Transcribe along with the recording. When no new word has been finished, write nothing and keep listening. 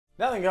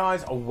Now then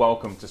guys,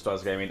 welcome to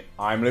Strasz Gaming.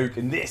 I'm Luke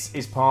and this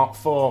is part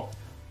 4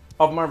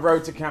 of my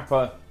Road to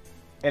Kappa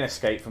in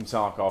Escape from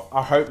Tarkov.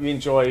 I hope you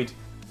enjoyed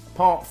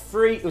part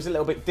 3. It was a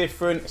little bit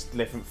different. It's a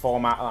different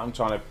format that I'm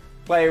trying to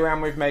play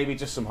around with, maybe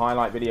just some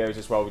highlight videos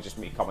as well with just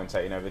me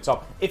commentating over the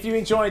top. If you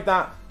enjoyed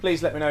that,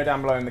 please let me know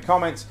down below in the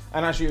comments.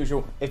 And as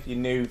usual, if you're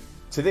new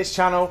to this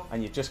channel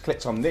and you've just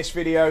clicked on this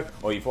video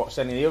or you've watched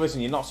any of the others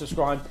and you're not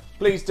subscribed,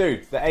 please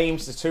do. The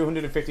aim's to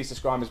 250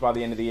 subscribers by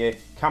the end of the year.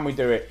 Can we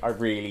do it? I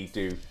really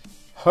do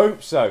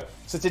hope so.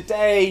 So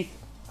today,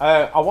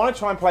 I want to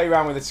try and play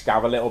around with the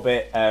scav a little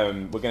bit. We're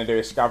going to do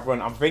a scav run.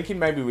 I'm thinking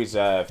maybe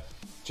reserve,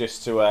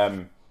 just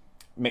to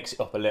mix it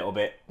up a little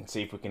bit and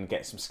see if we can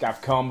get some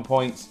scav karma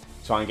points,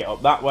 try and get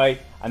up that way.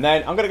 And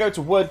then I'm going to go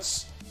to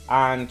woods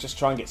and just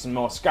try and get some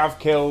more scav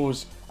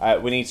kills.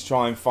 We need to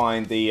try and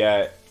find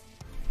the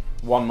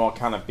one more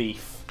can of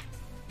beef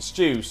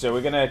stew. So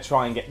we're going to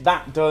try and get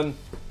that done.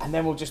 And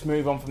then we'll just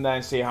move on from there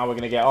and see how we're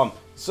going to get on.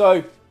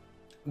 So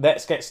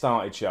let's get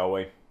started, shall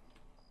we?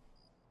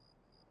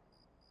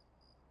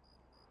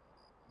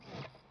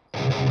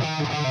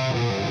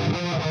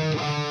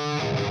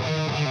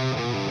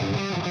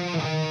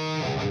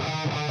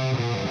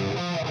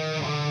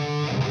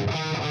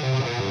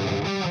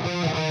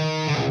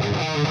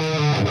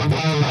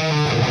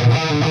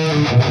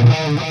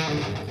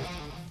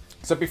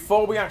 So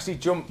before we actually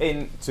jump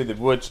into the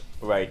woods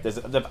raid,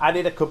 they've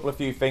added a couple of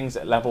few things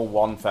at level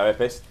 1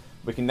 therapist.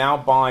 We can now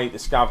buy the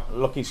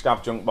lucky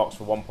scav junk box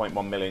for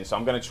 1.1 million. So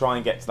I'm going to try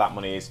and get to that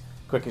money as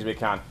quick as we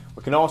can.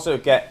 We can also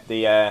get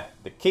the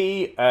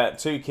key,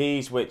 2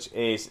 keys, which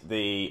is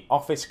the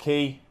office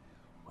key,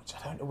 which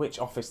I don't know which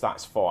office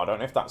that's for. I don't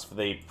know if that's for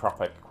the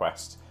proper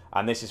quest,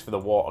 and this is for the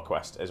water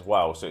quest as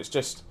well. So it's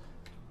just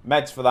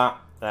meds for that.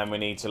 Then we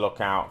need to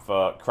look out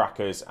for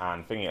crackers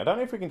and thingy. I don't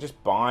know if we can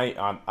just buy.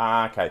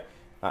 Okay,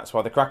 that's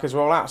why the crackers are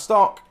all out of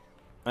stock.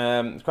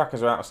 The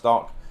crackers are out of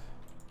stock.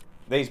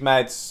 These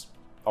meds,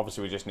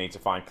 obviously, we just need to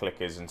find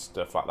clickers and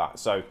stuff like that.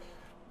 So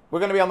we're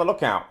going to be on the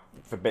lookout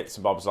for bits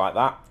and bobs like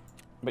that.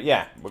 But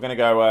yeah, we're going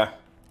to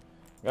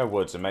go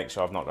woods and make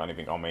sure I've not got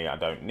anything on me I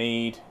don't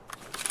need.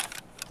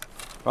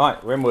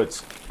 Right, we're in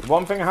woods.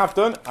 One thing I have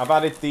done, I've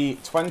added the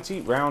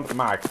 20 round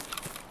mag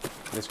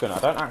to this gun. I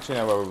don't actually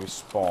know where we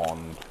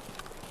spawned.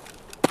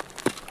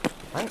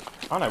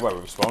 I know where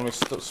we spawned. We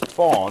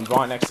spawned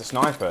right next to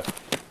sniper.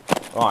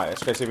 Right,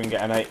 let's go see if we can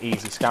get an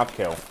easy scav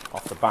kill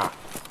off the bat.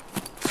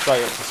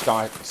 Straight up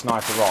to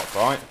sniper rock,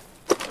 right?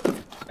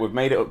 We've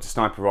made it up to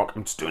sniper rock.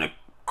 I'm just doing a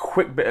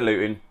quick bit of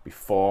looting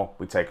before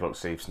we take a look to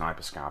see if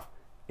sniper scav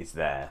is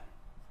there.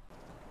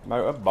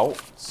 Motor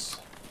bolts.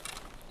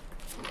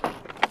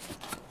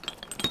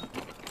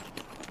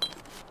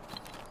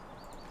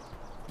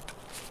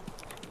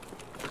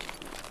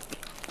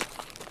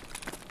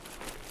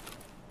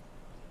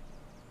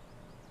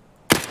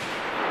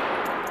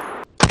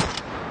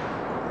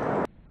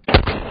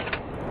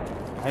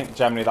 I think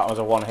generally that was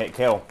a one-hit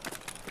kill.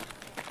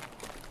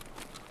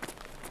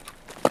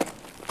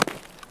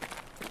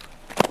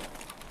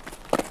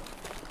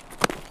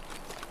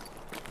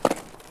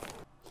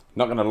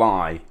 Not gonna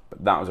lie,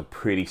 but that was a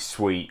pretty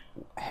sweet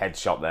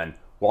headshot then.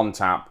 1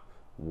 tap,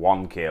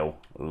 1 kill,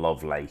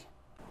 lovely.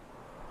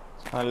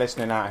 Kind of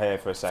listening out here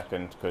for a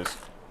second because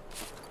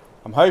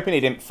I'm hoping he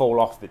didn't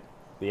fall off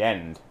the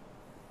end.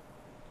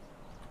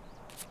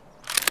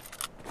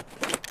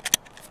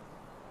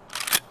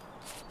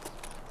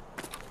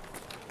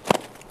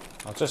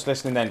 I was just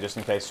listening then, just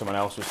in case someone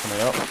else was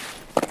coming up.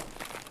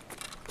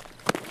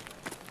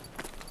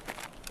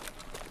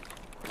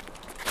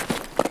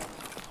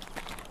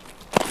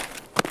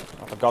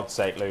 Oh, for God's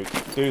sake, Luke,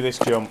 do this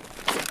jump.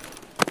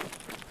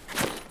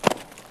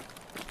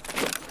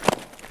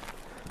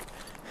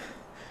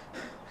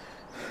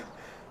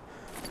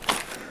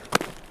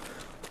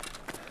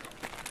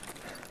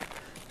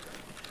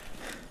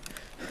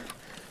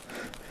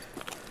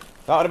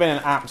 That would have been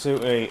an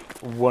absolutely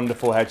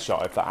wonderful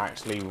headshot if that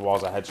actually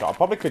was a headshot. I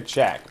probably could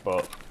check,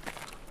 but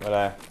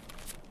got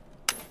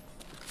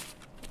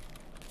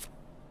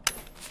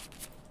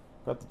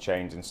the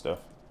chains and stuff.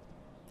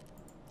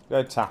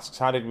 Good tasks.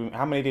 How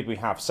many did we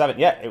have? 7.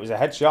 Yeah, it was a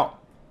headshot.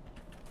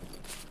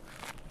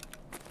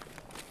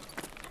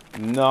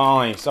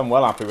 Nice. I'm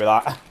well happy with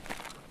that.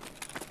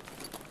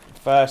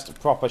 First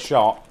proper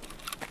shot.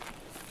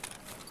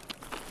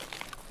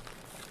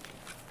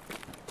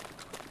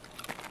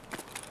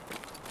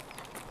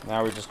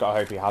 Now we've just got to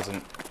hope he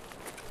hasn't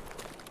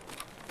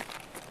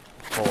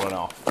fallen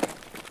off.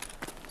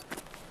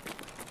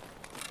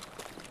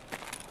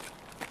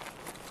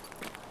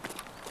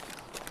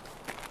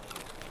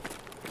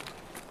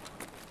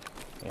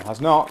 He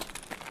has not.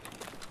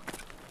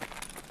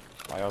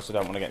 I also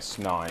don't want to get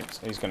sniped.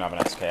 He's going to have an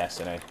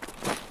SKS, isn't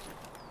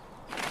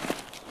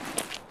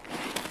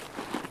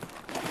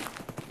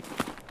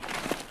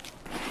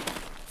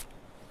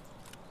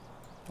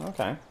he?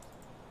 Okay.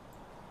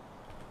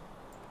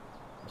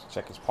 Let's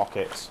check his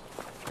pockets.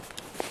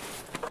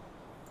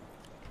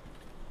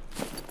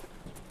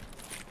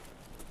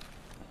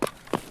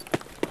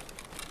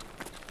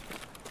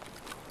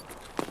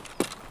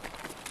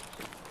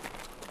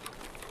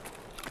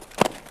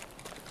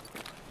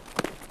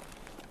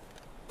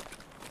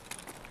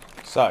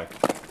 So,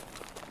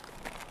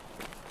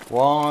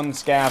 one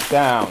scav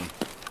down.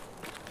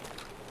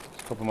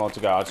 A couple more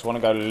to go. I just want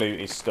to go loot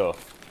his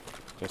stuff.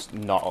 Just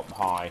not up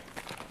high.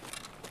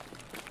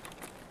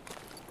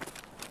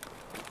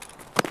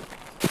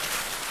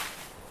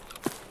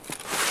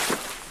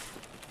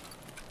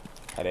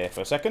 Head here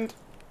for a second.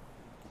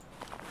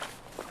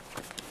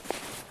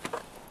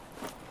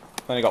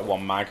 Only got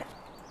one mag.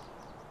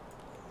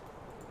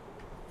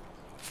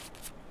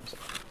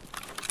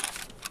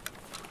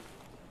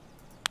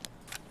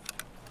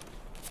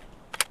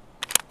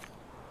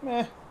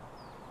 Meh.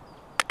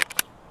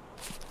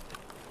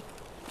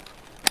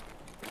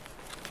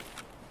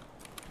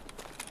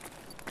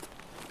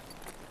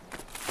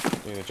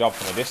 Do the job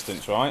from a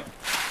distance, right?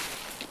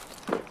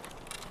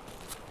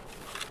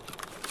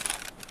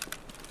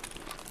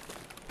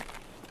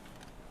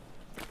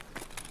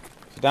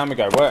 So down we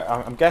go.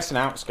 I'm guessing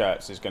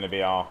outskirts is going to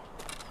be our...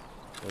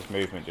 There's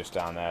movement just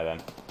down there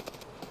then.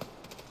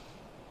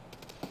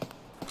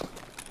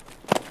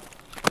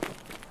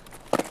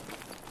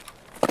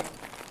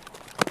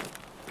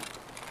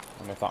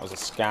 I don't know if that was a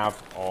scav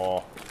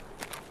or...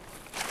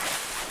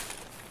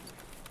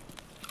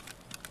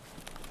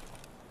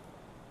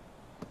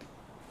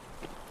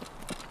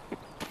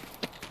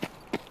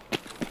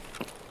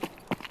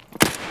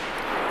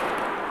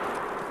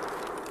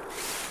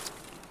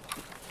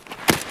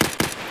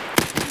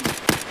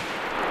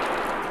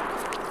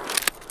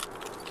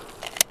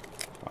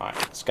 Right,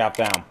 scav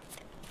down.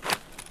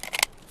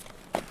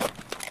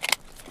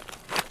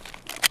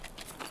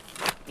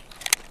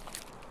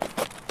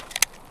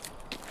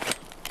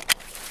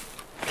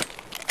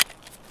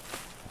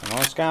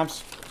 More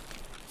scabs.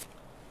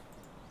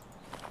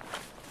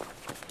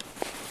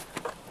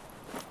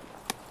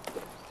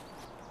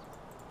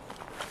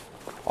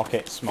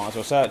 Pockets, might as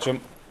well search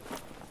them.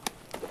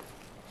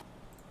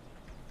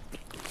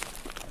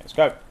 Let's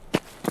go.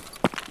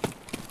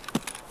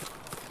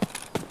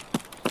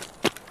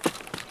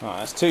 Right,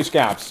 that's 2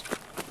 scabs.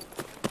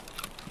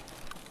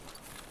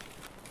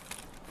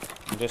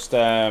 I'm just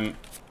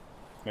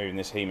moving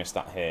this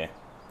hemostat here.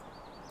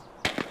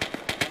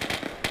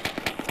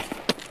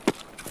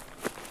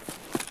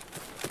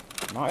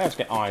 Might be able to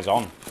get eyes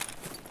on.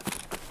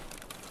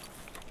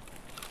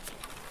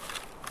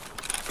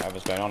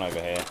 Whatever's going on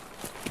over here.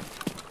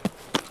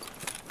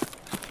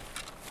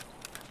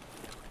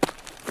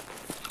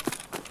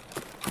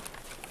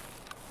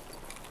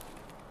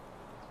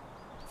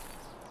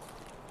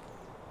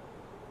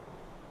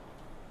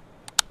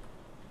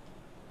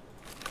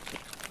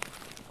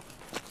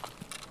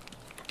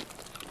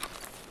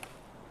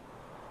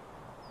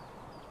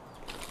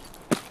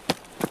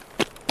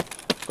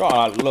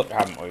 Got to look,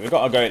 haven't we? We've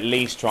got to go at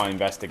least try and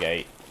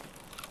investigate.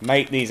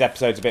 Make these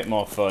episodes a bit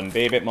more fun.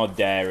 Be a bit more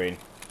daring.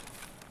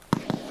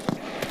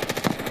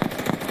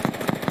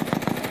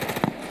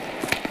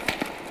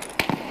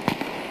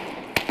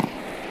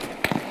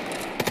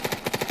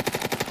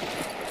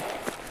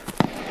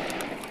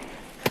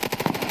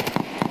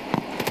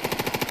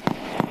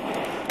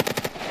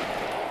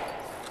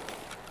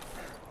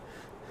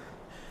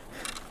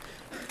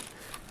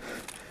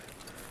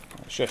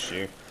 Shush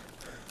you.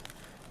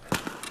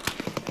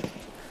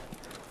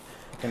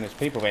 And there's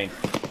people being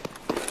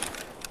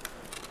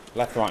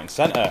left, right and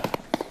centre.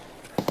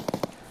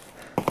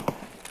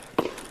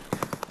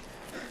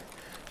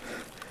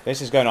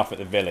 This is going off at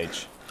the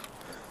village.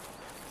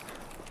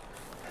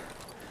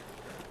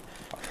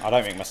 I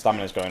don't think my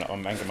stamina's going up.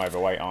 I think I'm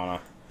overweight, aren't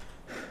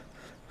I?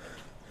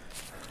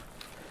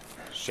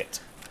 Shit.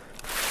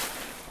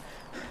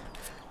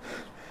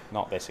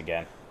 Not this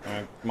again.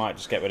 I might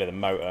just get rid of the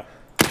motor.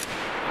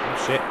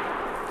 Oh shit.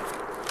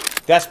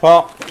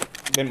 Despot!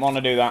 Didn't want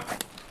to do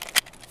that.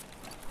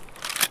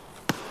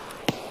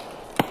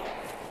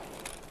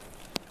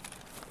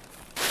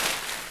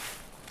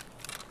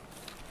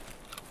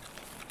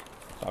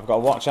 I've got to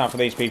watch out for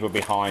these people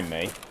behind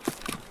me.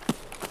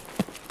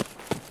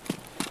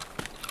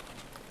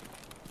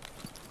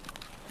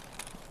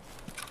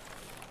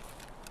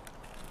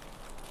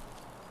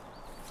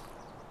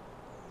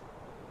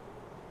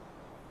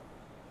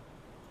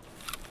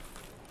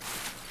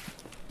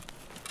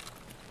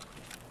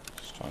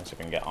 Just trying to see if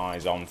I can get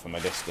eyes on from a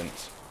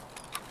distance.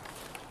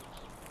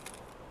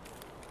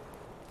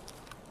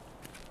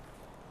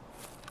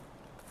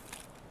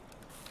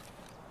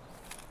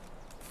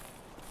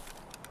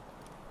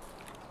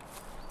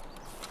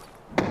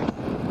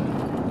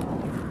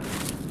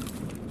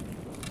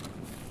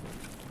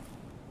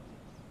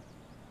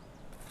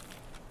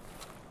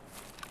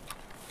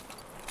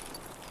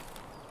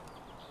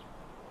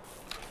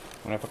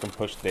 I wonder if I can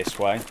push this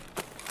way.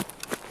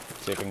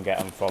 See if I can get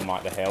them from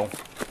like the hill.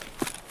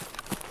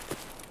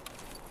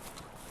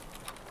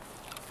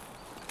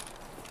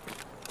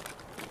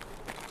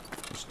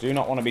 Just do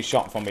not want to be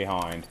shot from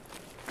behind.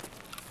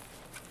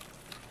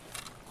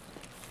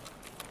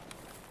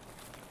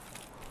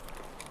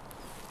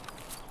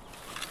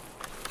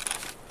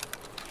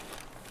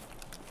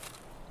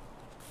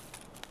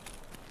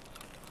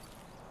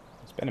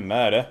 It's been a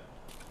murder.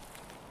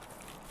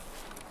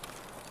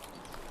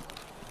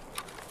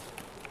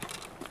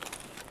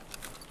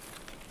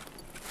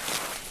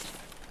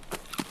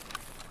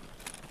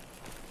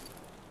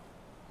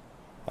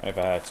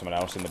 I heard someone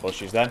else in the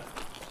bushes then.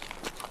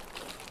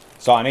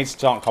 So I need to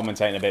start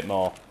commentating a bit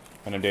more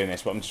when I'm doing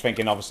this. But I'm just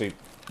thinking, obviously,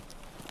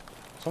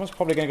 someone's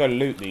probably going to go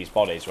loot these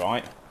bodies,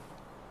 right?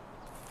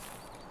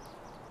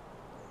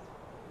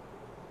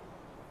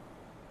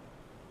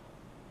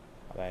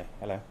 Are they?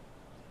 Hello.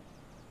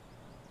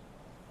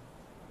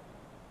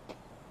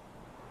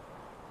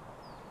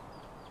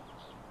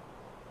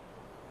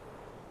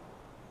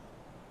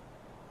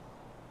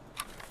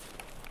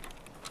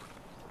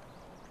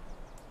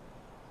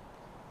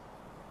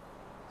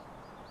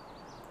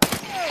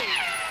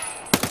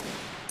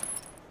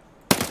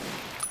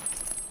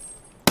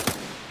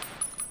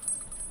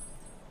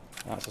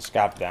 That's a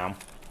scab down.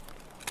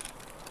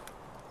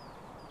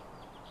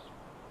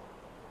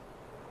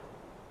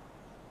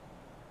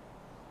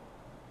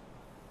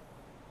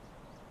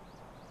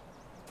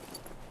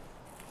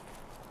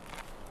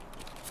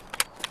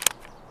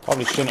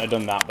 Probably shouldn't have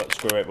done that, but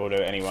screw it, we'll do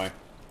it anyway.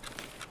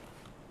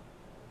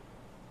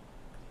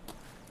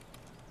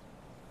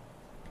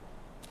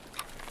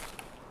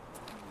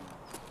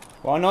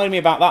 What annoyed me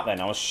about that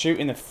then, I was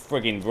shooting the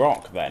frigging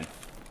rock then.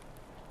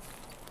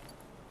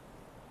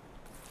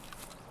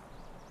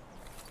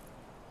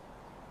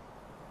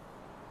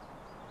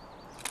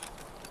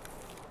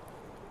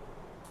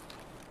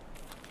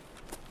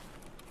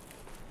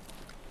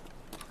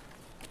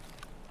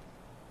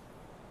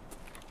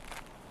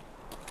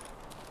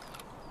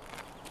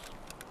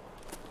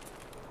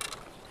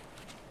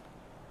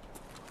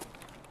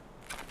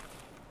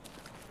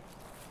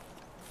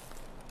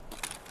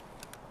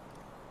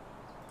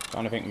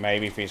 Trying to think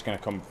maybe if he's going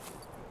to come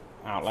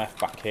out left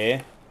back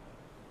here.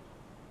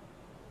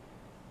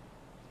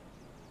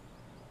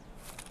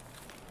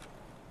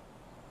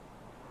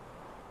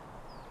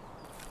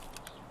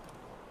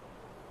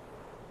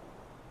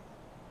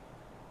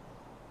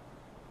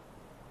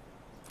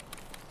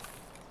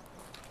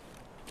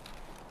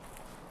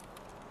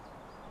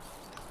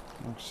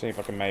 Let's see if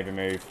I can maybe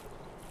move.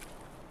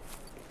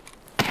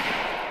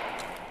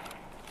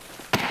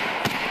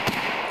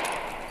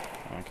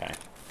 Okay.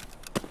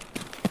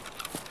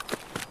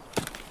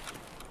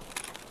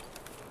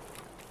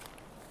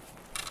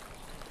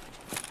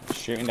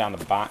 Shooting down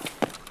the back.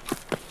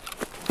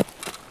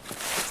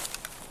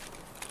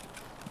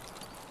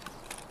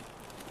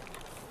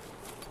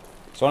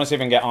 So I want to see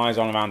if I can get eyes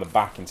on around the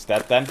back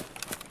instead then. If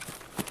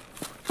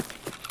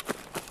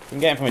I can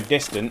get him from a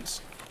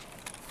distance,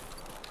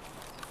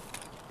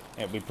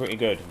 it'll be pretty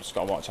good. I've just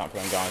got to watch out for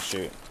them guys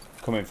shoot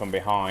coming from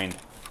behind.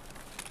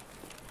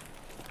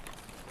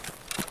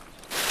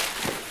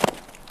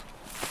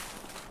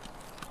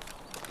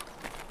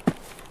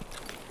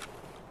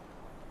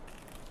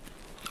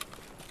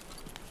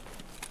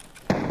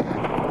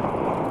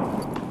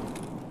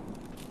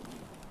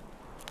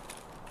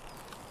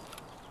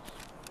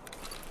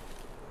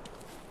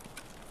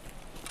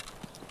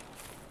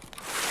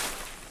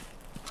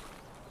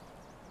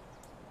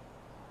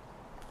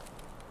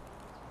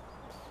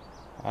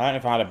 I don't know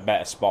if I had a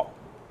better spot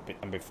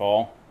than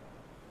before.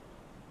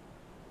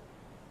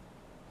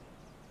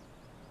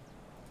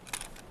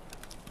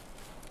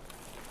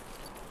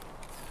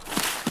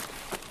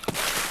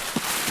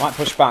 Might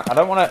push back. I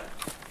don't want to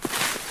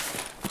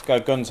go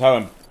guns ho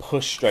and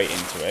push straight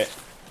into it.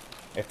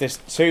 If there's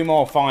two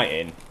more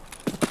fighting,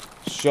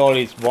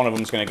 surely one of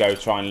them's going to go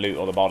try and loot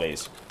all the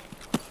bodies.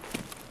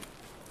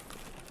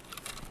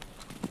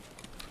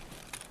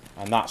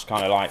 And that's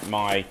kind of like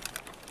my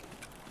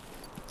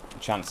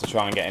chance to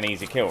try and get an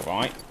easy kill,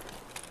 right?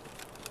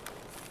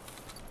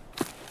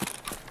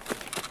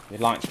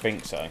 You'd like to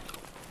think so.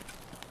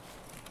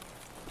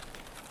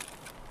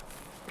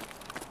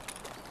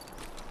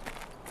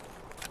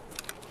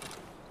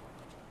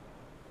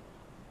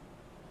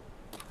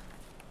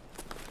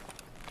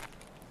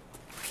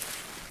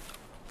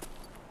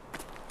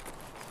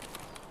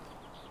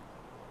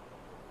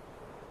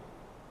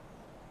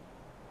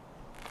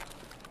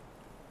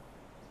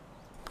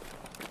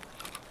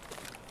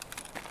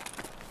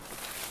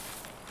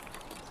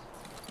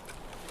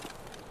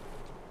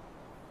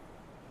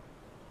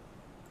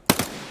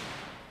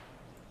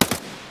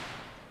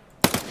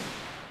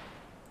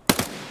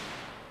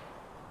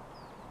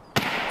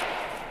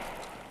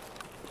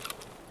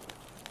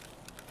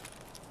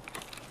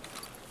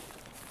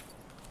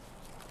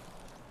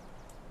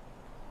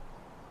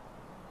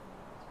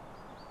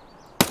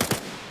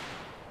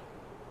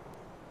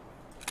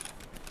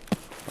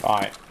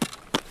 Right.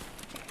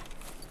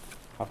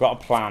 I've got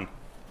a plan.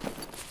 I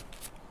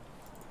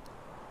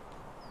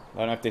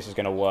don't know if this is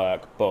going to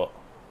work, but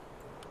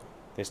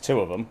there's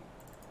two of them.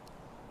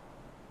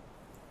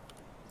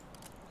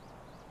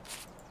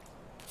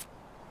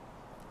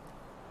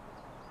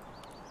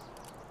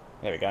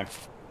 There we go.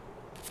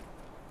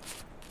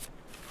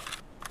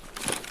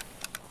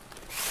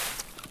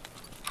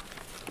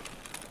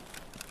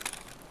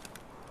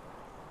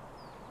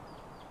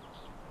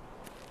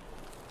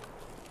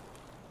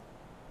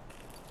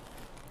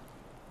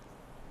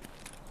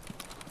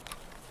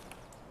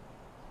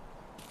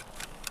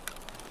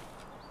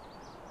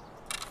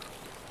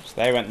 So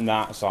they went on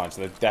that side,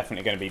 so they're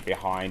definitely going to be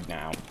behind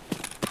now.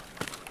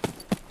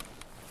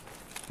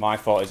 My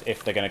thought is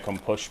if they're going to come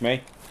push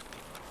me.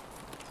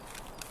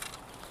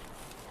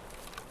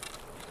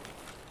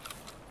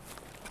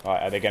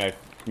 Right, are they going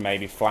to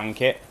maybe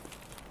flank it?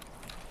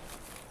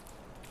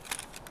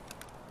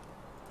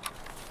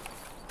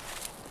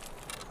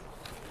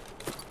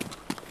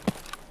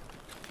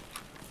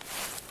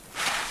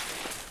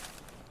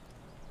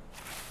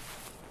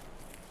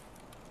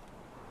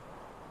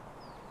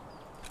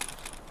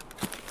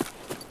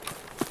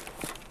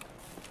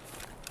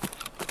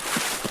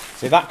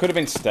 See, that could have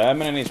been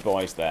Sturman and his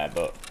boys there,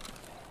 but...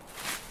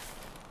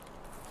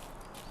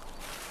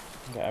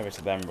 Get over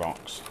to them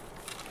rocks.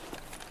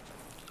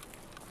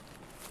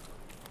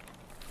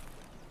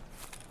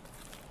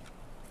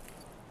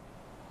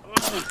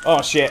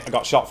 Oh shit, I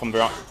got shot from the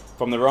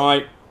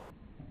right.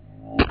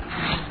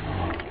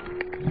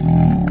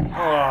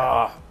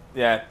 Oh,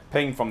 yeah,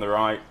 ping from the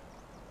right.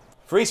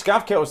 3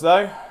 scav kills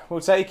though, we'll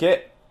take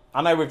it.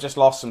 I know we've just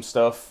lost some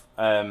stuff.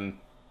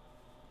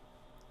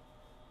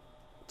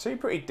 2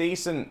 pretty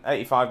decent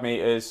 85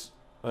 metres,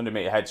 100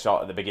 metre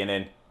headshot at the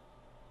beginning.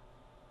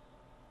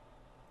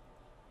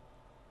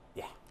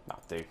 Yeah,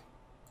 that'll do.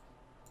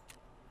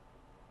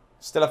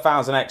 Still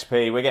 1,000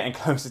 XP. We're getting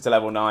closer to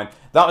level 9.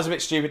 That was a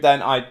bit stupid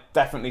then. I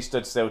definitely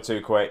stood still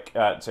too quick.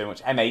 Too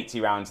much.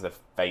 M80 round to the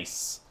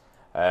face.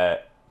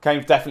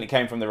 Definitely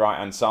came from the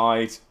right-hand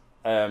side.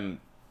 I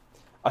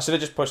should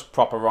have just pushed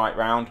proper right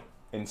round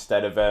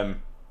instead of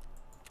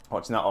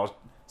watching that. I was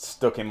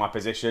stuck in my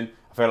position.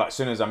 I feel like as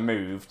soon as I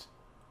moved,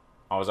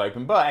 I was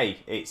open. But hey,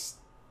 it's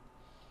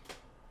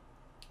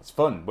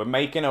fun. We're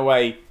making our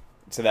way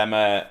to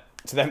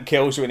them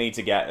kills we need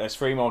to get. There's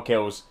 3 more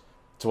kills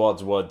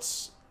towards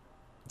Woods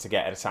to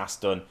get a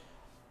task done.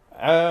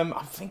 I'm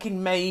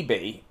thinking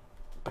maybe,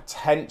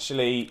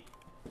 potentially,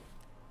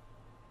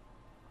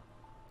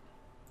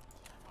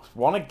 I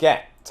want to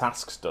get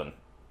tasks done,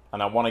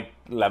 and I want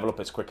to level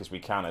up as quick as we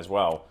can as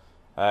well.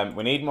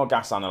 We need more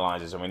gas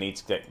analyzers, and we need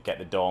to get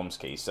the dorms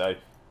key. So,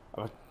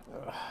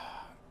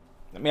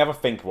 let me have a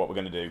think of what we're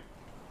going to do.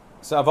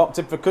 So I've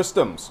opted for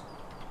customs,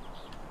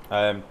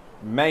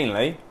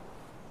 mainly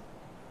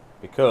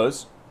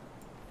because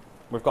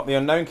we've got the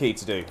unknown key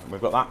to do.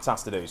 We've got that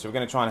task to do. So we're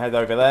going to try and head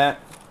over there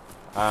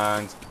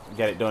and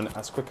get it done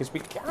as quick as we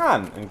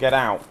can and get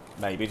out.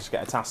 Maybe just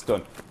get a task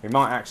done. We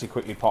might actually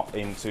quickly pop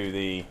into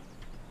the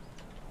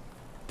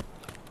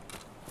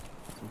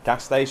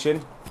gas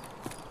station.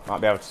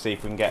 Might be able to see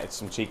if we can get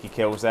some cheeky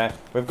kills there.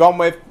 We've gone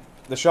with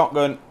the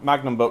shotgun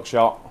Magnum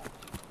buckshot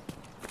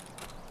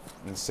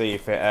and see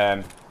if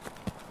it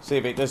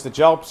does the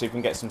job. See if we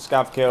can get some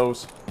scav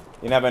kills.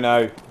 You never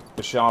know.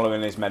 Basharlo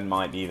and his men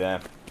might be there.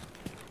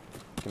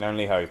 We can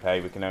only hope,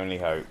 eh? We can only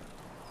hope.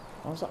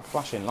 What was that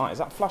flashing light? Has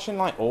that flashing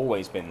light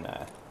always been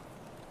there?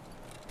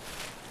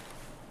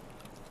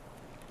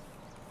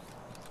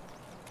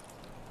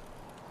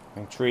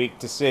 Intrigued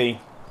to see.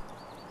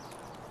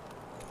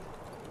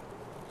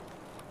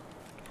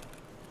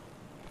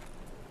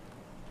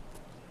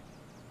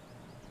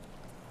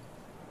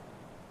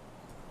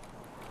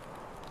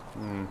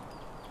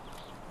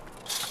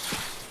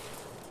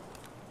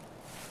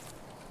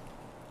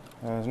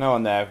 There's no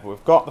one there.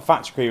 We've got the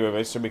factory with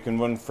us, so we can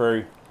run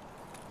through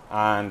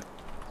and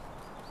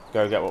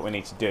go get what we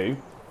need to do.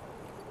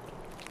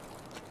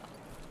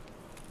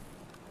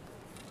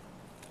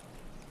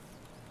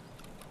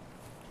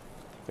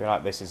 I feel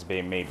like this is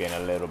me being a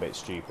little bit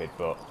stupid,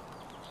 but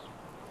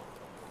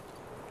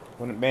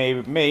wouldn't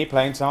be me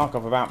playing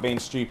Tarkov about being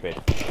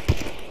stupid.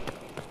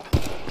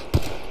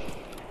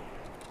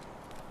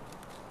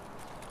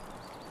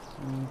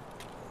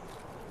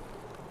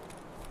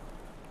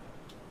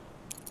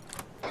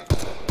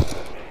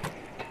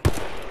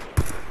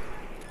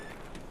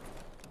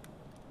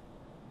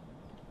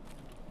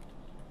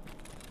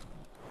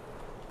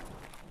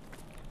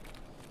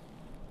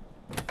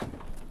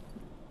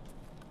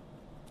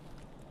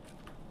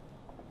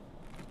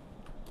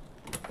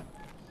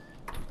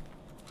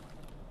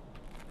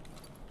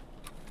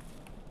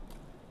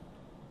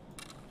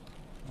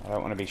 I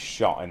don't want to be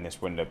shot in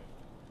this window,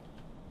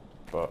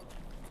 but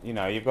you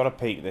know, you've got to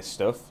peek this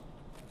stuff.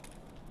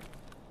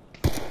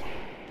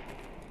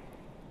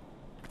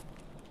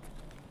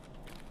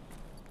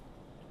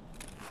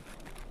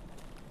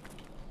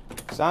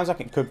 Sounds like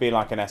it could be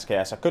like an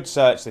SKS. I could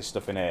search this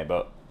stuff in here,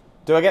 but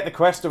do I get the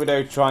quest or do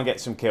we try and get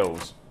some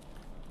kills?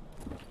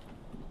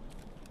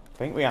 I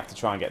think we have to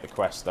try and get the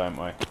quest, don't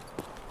we?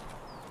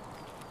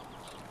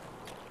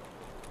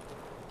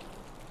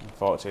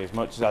 Unfortunately, as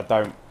much as I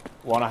don't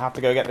want to have to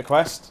go get the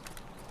quest.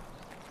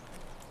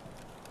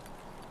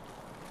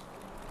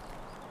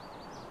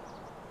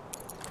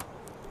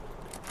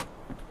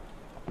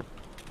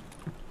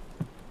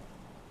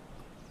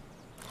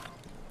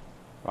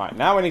 Right,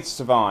 now we need to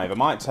survive. I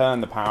might turn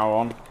the power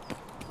on.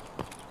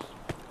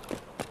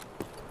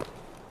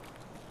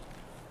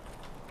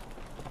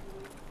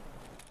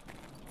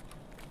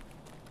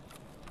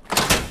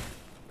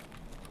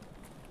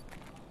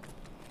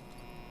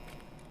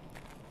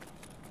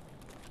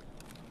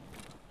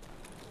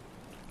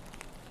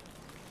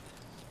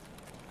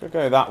 Could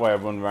go that way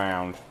and run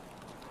round.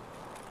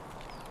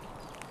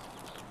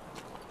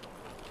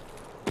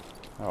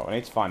 Oh, I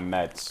need to find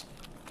meds.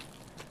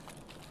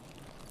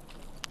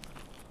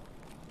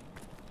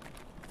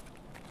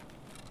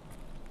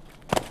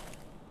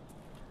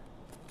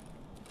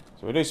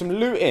 So we'll do some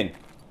looting.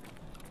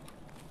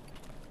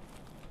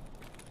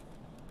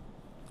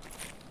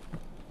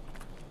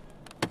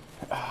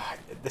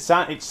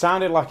 It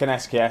sounded like an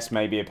SKS,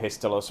 maybe a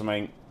pistol or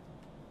something.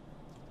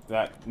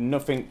 That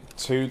nothing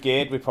too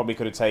geared we probably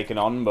could have taken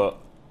on, but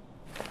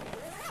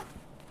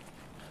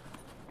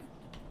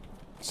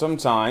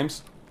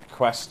sometimes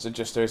quests are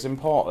just as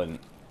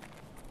important.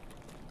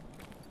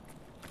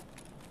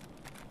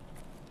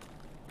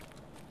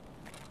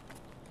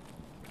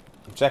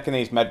 I'm checking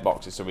these med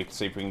boxes so we can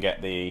see if we can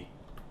get the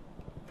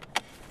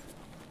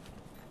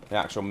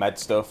actual med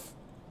stuff.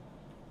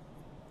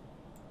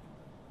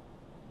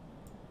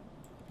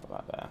 Put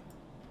that there.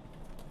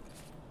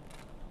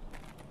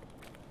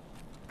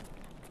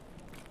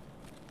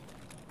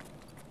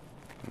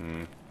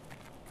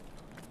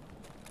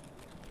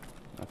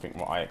 I think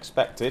what I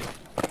expected.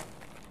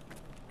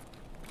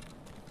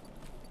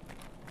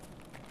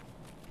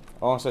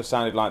 Also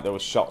sounded like there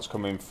was shots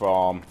coming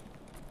from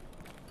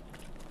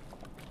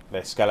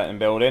the skeleton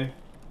building.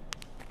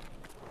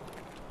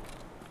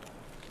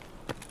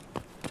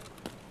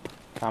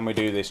 Can we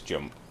do this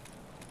jump?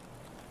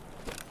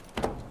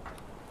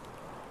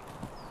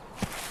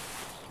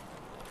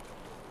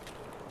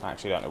 I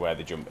actually don't know where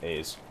the jump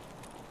is.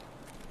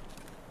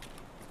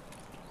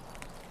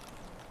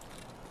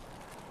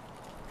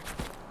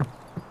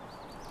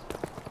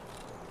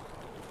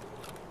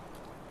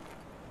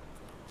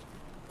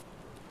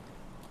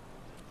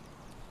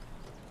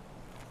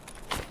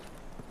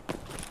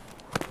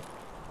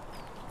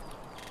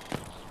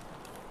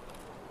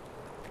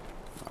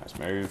 Nice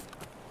move.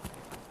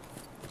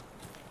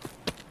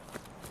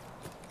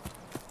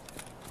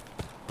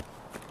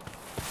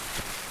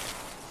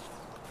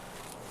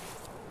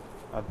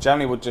 I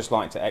generally would just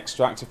like to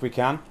extract if we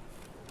can.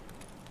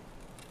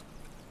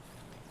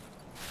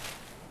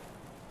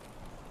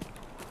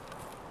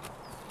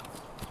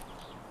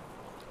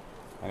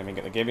 Anything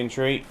at the giving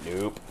tree?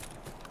 Nope.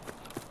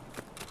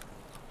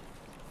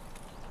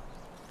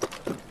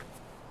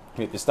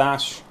 Hit the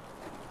stash.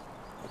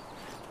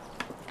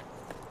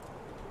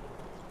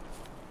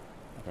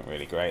 Nothing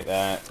really great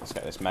there. Let's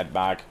get this med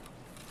bag.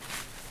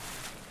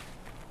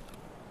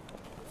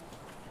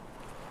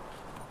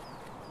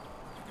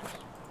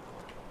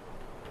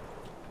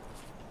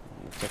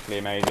 Particularly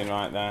amazing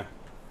right there.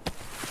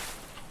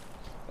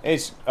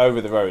 It's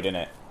over the road, isn't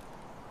it?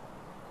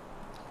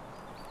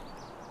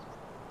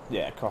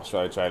 Yeah,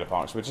 crossroad trailer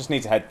park. So we just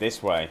need to head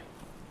this way.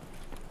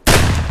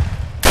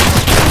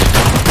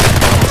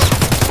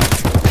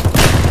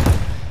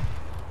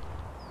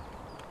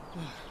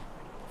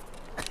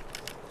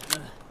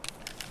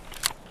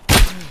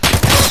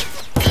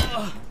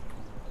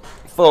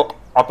 Fuck,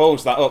 I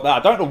ballsed that up there. I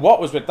don't know what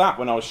was with that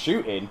when I was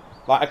shooting.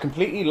 Like, I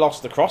completely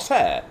lost the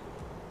crosshair.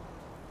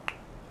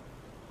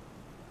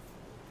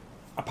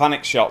 I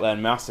panic shot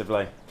then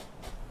massively.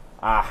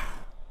 Ah,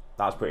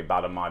 that was pretty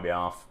bad on my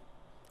behalf.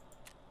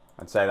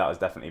 I'd say that was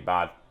definitely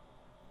bad.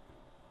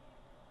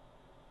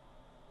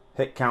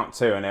 Hit count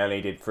 2 and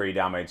only did 3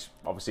 damage.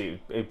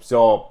 Obviously,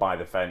 absorbed by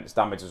the fence.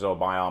 Damage absorbed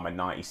by armor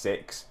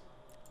 96.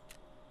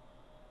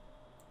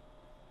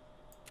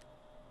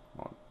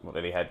 What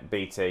did he have?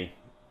 BT.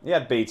 He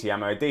had BT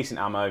ammo, decent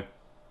ammo.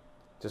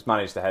 Just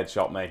managed to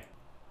headshot me.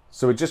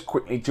 So we're just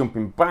quickly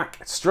jumping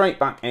back, straight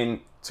back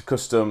in to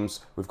customs.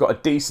 We've got a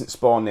decent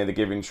spawn near the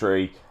giving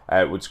tree.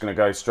 We're just going to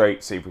go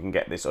straight, see if we can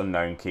get this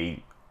unknown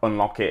key,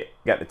 unlock it,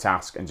 get the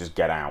task, and just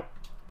get out.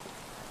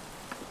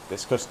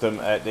 This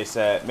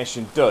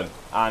mission done,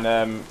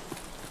 and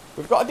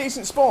we've got a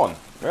decent spawn.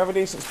 We have a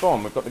decent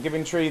spawn. We've got the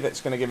giving tree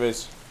that's going to give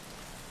us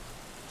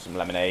some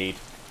lemonade.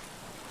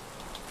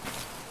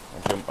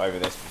 I'll jump over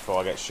this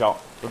before I get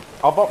shot.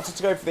 I've opted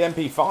to go for the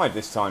MP5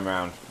 this time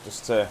round.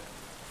 Just to,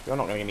 you're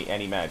not going to give me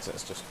any meds.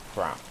 That's just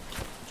crap.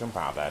 Jump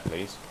out of there,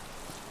 please.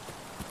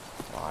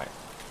 Right.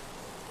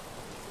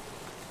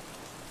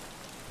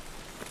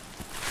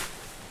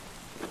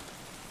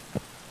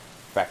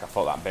 Beck, I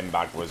thought that bin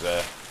bag was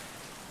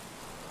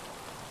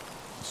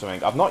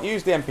something. I've not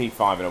used the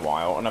MP5 in a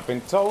while, and I've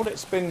been told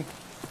it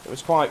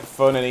was quite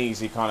fun and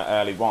easy, kind of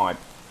early wipe.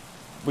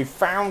 We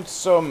found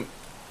some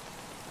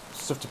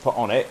stuff to put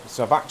on it,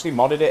 so I've actually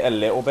modded it a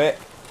little bit.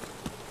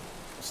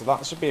 So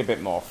that should be a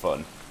bit more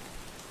fun.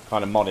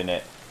 Kind of modding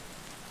it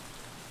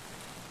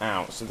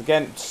out. So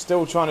again,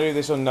 still trying to do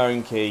this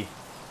unknown key.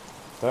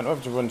 Don't know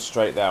if to run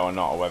straight there or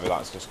not, or whether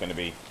that's just going to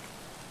be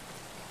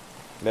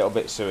a little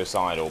bit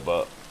suicidal,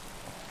 but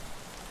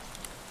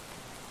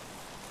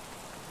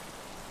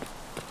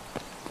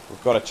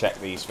we've got to check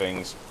these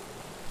things.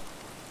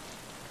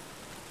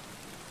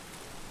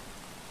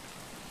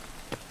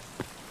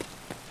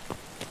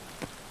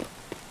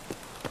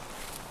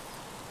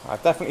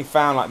 I've definitely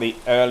found like the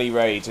early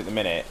raids at the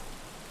minute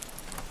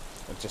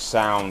that just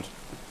sound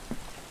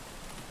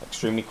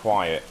extremely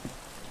quiet.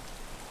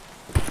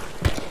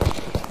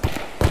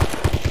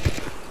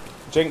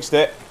 Jinxed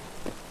it.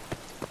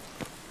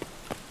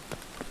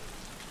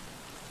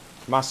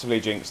 Massively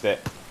jinxed it.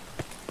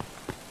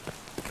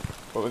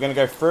 But we're going to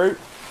go through.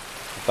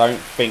 I don't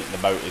think the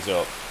boat is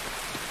up.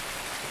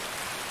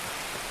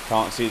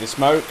 Can't see the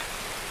smoke.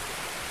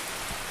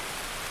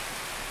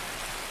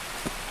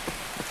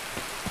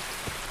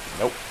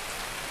 Nope.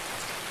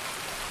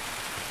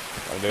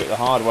 Gotta do it the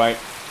hard way.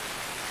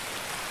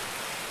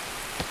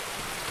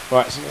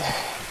 Right, so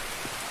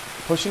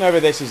pushing over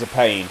this is a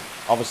pain.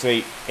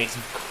 Obviously, it's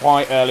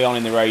quite early on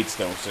in the raid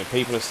still, so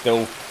people are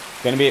still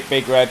going to be at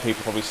Big Red.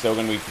 People are probably still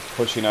going to be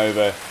pushing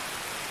over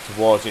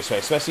towards this way.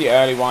 Especially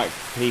early white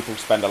people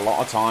spend a lot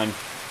of time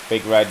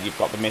Big Red. You've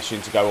got the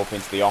mission to go up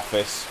into the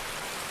office.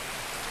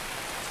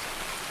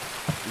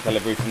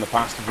 Delivery from the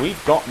past.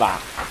 We've got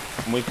that.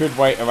 And we could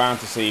wait around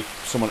to see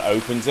if someone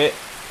opens it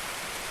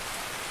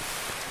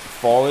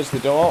for us, the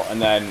door,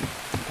 and then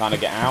kind of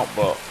get out,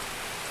 but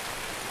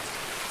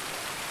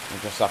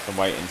we'll just have to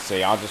wait and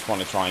see. I just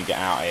want to try and get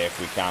out of here if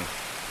we can.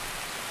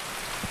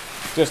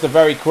 Just a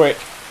very quick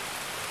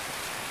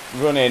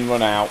run in,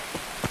 run out.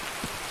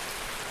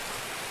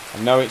 I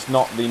know it's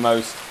not the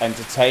most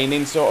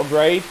entertaining sort of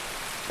raid,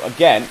 but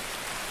again,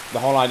 the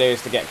whole idea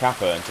is to get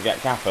kappa, and to get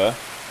kappa,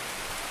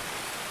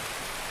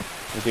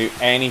 we do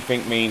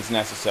anything means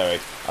necessary.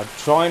 I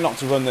try not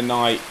to run the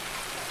night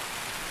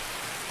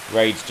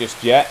raids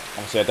just yet.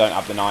 Obviously, I don't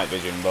have the night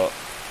vision, but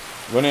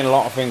running a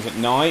lot of things at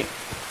night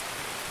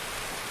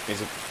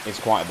is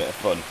quite a bit of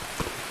fun.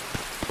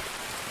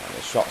 Right,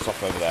 the shot's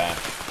off over there.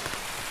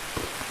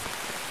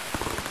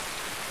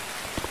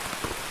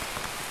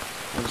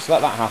 We'll just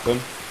let that happen.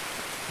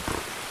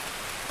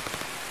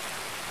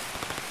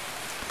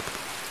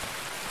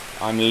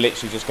 I'm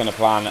literally just going to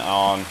plan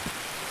on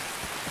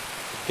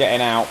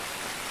getting out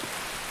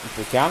if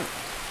we can.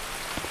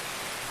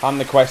 Hand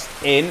the quest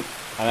in,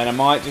 and then I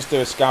might just do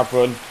a scav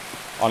run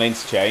on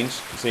interchange,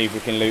 see if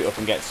we can loot up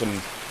and get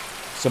some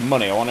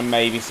money. I want to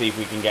maybe see if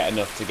we can get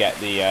enough to get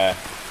the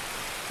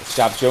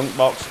scav junk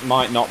box.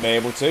 Might not be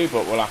able to,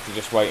 but we'll have to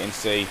just wait and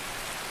see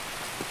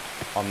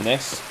on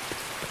this.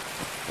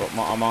 But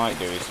what I might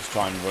do is just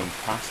try and run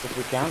past if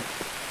we can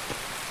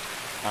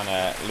and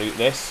loot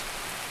this.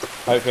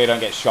 Hopefully I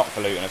don't get shot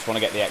for looting. I just want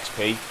to get the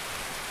XP.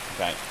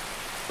 Okay.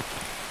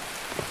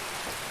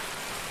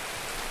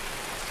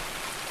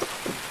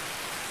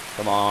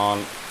 Come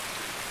on.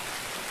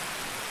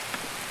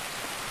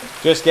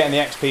 Just getting the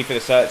XP for the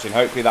searching.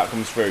 Hopefully that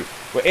comes through.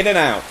 We're in and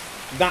out.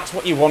 That's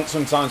what you want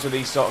sometimes with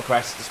these sort of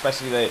quests,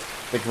 especially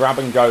the grab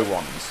and go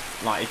ones.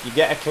 Like if you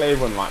get a clear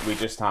run like we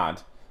just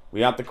had,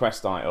 we had the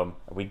quest item.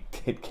 We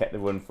did get the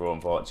run through,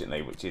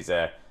 unfortunately, which is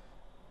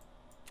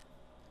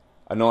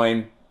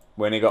annoying.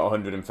 We only got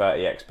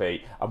 130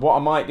 XP. And what I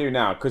might do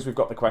now, because we've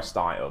got the quest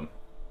item,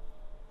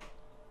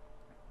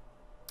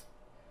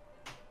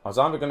 I was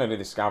either going to do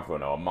the scav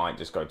run or I might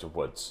just go to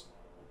woods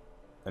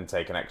and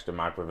take an extra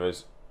mag with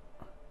us.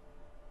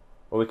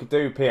 Or we could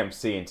do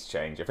PMC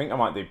interchange. I think I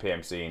might do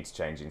PMC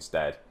interchange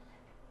instead.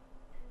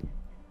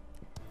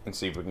 And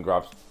see if we can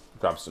grab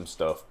some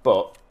stuff.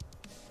 But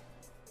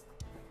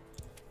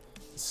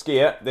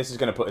skier, this is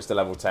going to put us to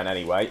level 10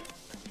 anyway.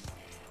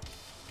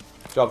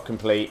 Job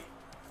complete.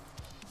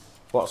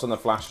 What's on the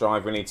flash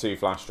drive? We need 2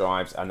 flash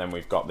drives, and then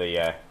we've got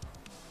the.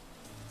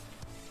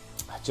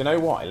 Do you know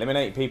what?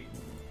 Eliminate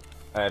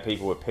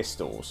people with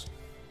pistols.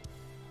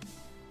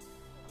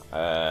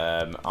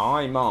 I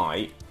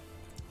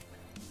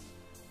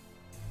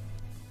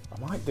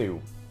might do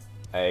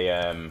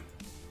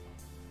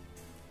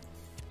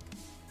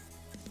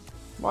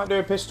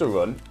a pistol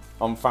run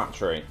on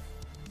factory.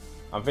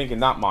 I'm thinking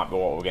that might be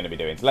what we're going to be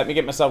doing. So let me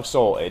get myself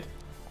sorted,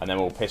 and then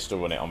we'll pistol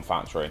run it on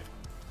factory.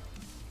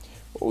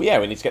 Oh yeah,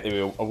 we need to get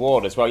the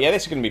award as well. Yeah,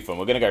 this is going to be fun.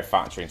 We're going to go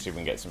factory and see if we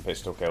can get some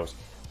pistol kills.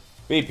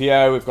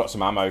 BPO, we've got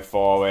some ammo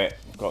for it.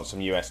 We've got some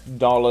US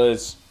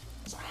dollars.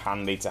 It's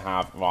handy to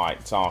have. Right,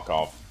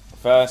 Tarkov.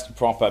 First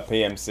proper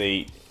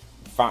PMC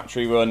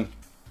factory run.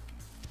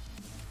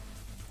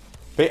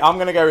 I'm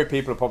going to go with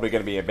people who are probably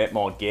going to be a bit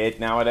more geared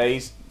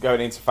nowadays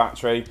going into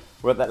factory.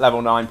 We're at that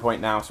level 9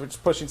 point now, so we're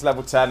just pushing to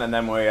level 10, and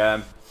then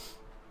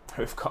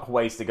we've got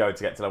ways to go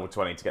to get to level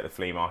 20 to get the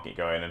flea market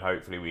going, and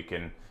hopefully we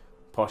can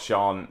push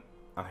on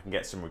and I can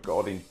get some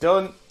recording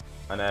done,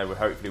 and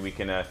hopefully we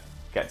can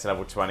get to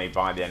level 20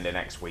 by the end of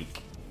next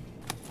week.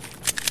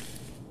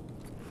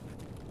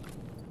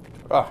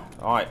 Oh,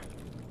 alright.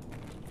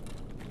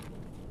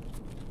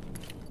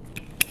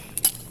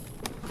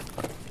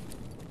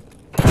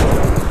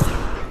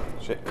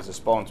 Shit, there's a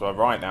spawn to our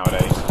right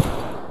nowadays.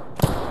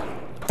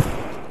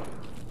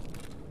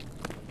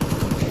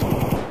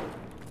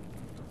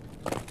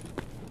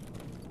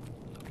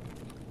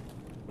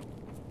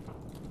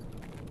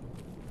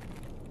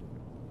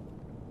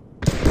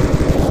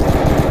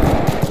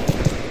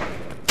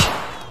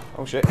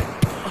 Oh shit.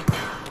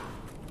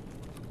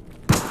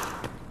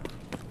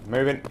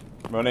 Moving,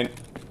 running.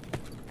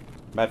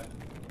 Med,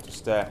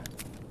 just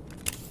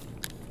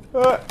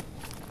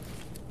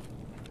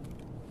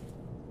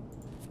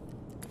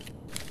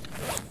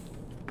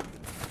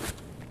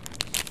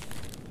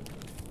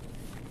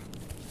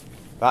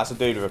That's a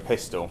dude with a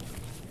pistol.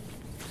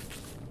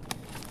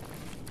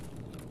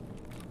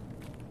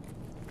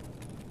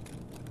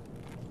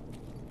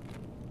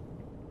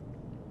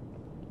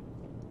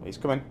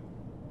 coming.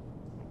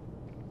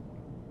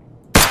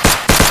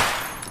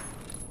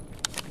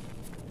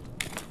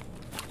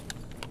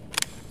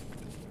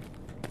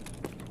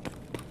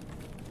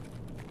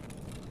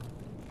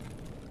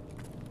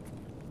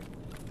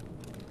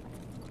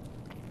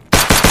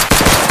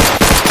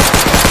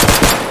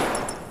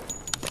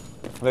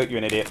 Luke, you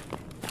an idiot.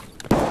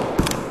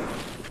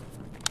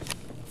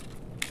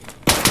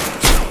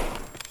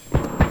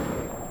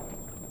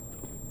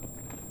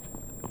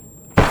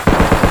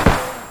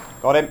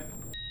 Got him.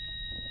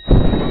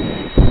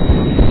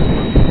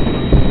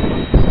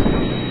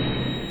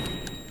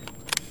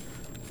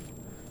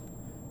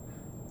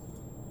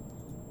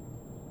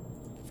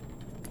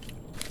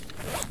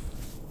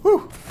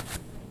 Whew.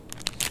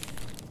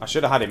 I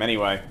should have had him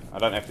anyway. I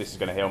don't know if this is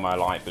going to heal my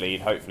light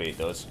bleed. Hopefully it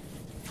does.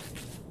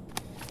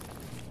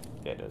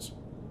 Yeah, it does.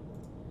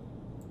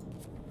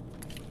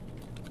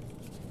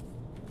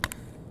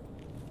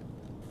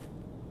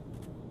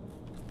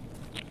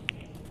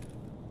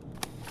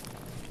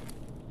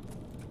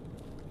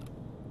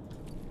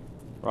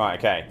 Right,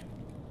 okay.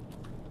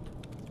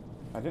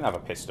 I didn't have a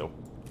pistol.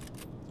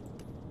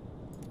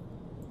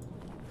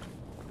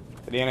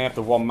 Did he only have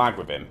the one mag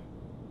with him?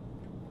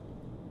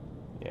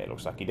 Yeah, it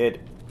looks like he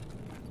did.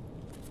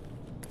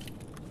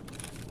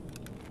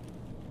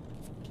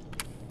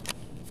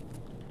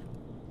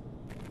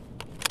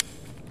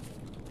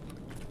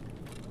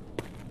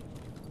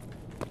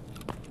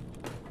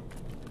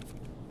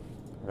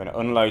 I'm going to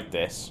unload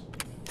this.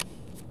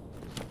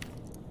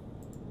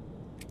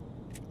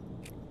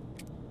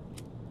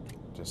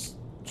 Just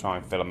try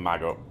and fill a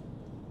mag up.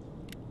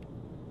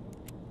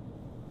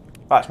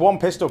 That's one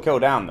pistol kill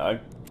down, though.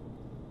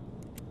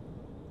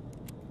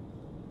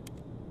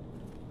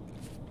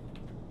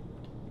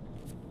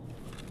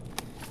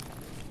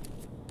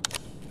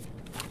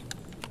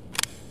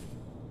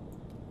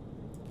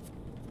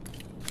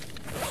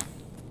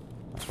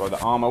 That's why the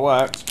armor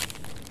worked.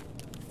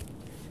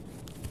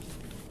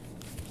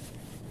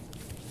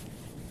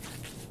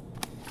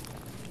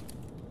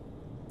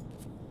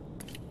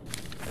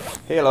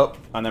 Heal up,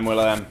 and then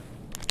we'll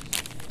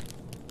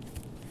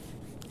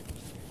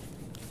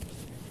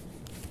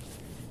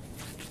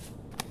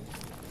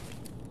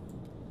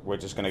we're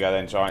just gonna go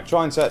then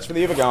try and search for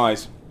the other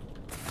guys.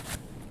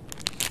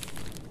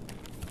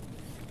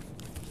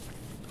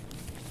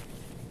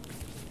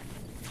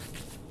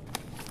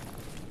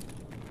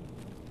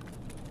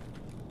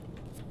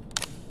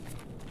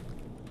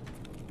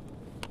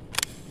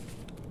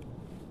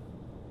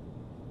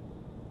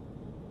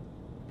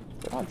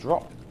 Did I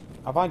drop?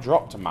 Have I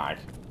dropped a mag?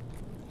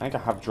 I think I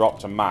have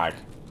dropped a mag.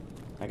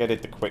 I think I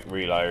did the quick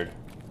reload.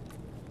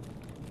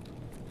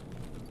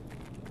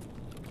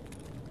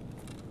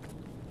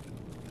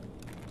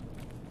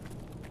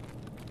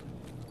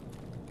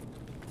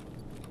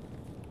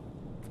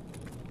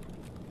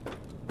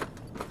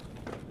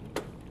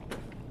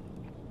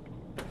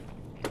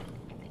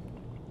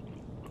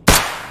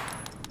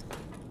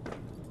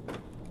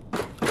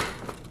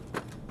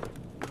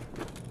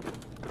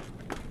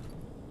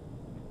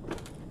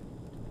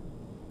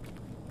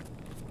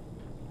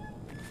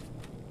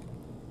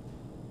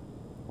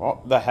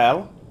 What the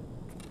hell?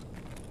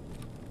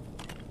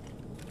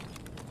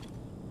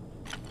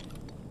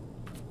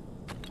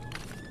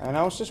 Anyone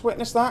else just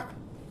witnessed that?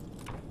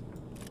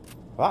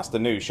 Well, that's the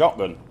new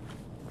shotgun.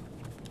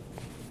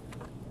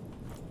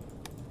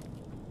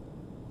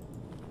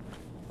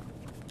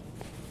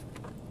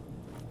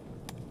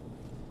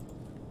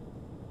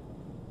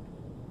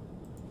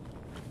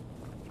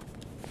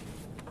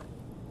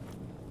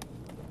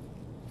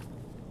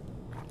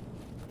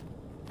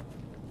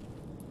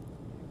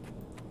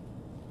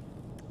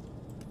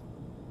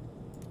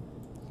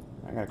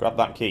 I'm going to grab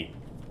that key.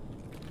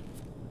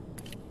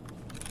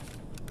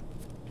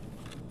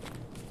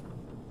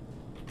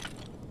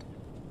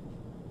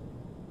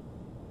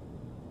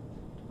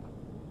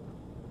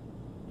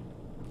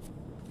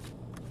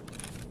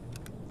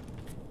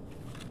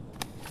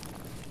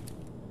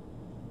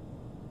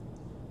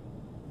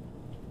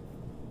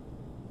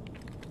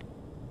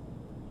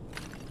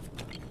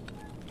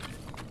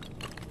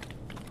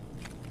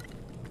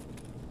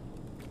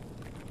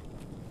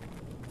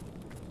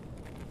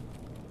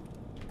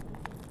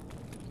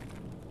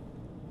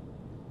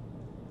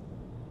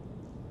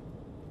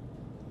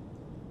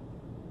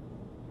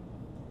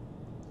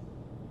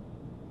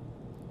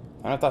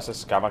 I don't know if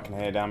that's a scav I can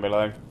hear down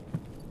below.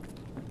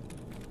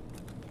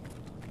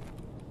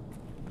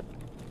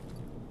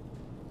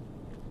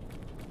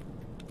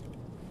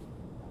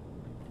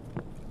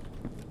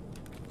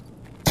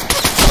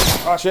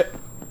 Oh shit.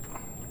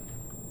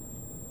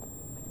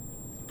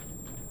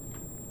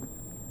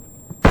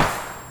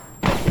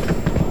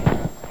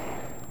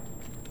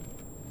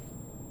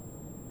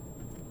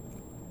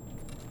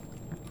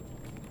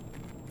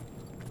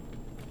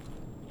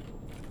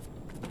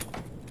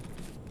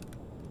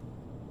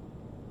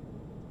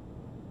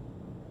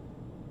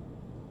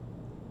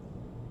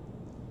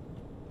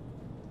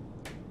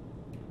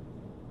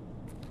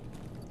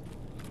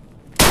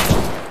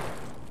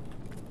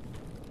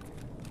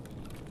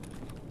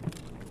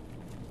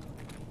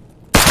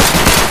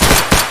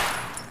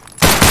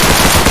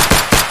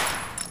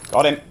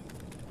 Got him.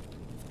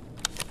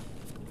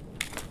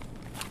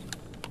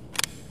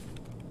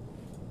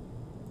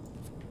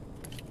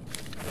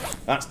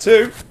 That's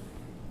 2.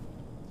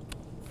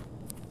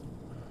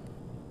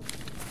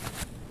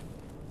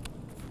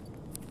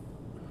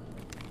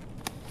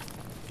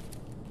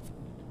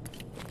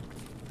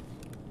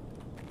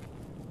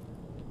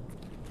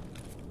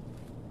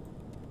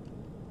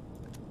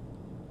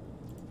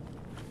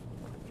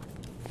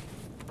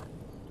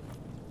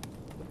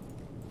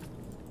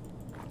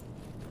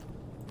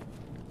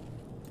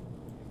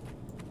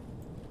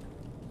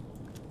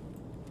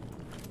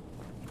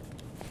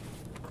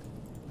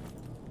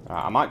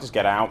 I might just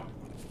get out.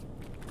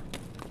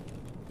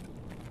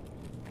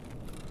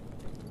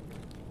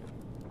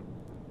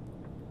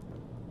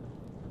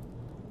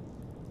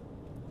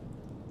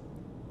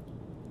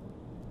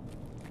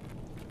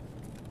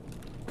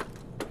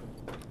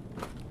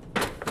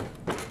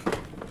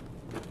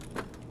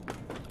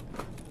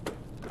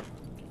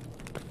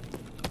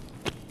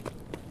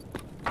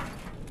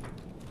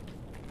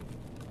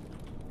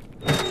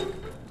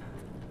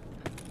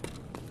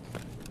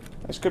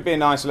 This could be a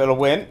nice little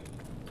win.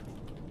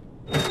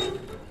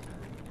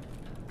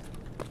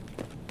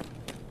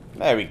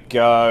 There we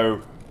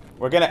go.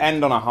 We're going to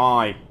end on a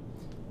high.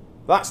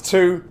 That's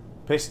 2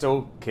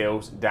 pistol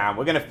kills down.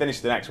 We're going to finish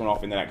the next one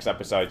off in the next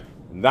episode.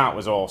 And that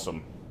was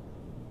awesome.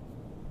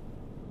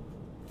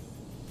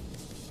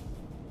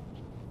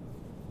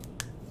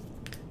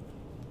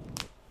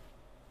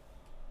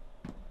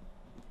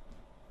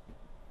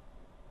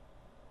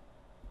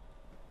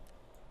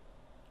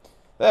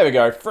 There we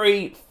go.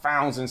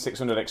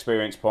 3,600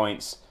 experience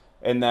points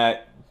in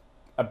there.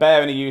 A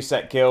bear and a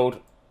USEC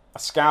killed. A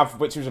scav,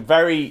 which was a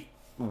very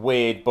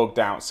weird, bugged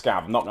out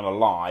scav, I'm not going to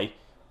lie.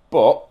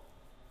 But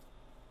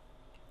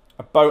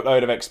a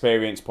boatload of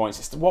experience points.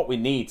 It's what we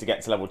need to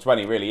get to level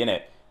 20, really,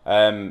 innit?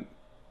 And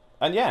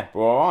yeah,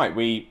 we're alright.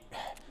 We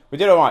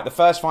did alright. The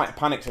first fight, I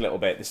panicked a little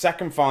bit. The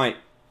second fight,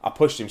 I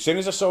pushed him. As soon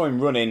as I saw him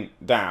running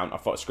down, I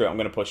thought, screw it, I'm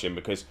going to push him,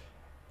 because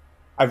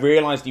I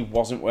realised he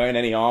wasn't wearing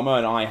any armour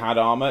and I had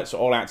armour. So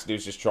all I had to do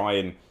was just try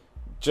and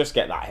just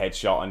get that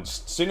headshot. And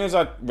as soon as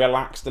I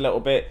relaxed a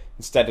little bit,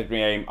 instead of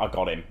me aim, I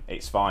got him.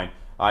 It's fine.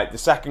 The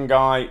second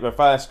guy, the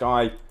first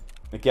guy,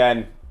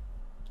 again,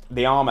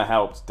 the armour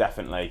helped,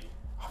 definitely.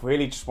 I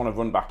really just want to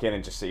run back in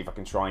and just see if I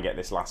can try and get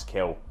this last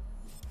kill.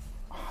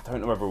 I don't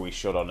know whether we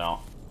should or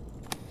not.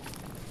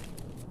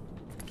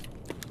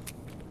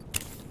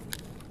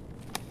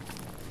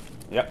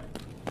 Yep.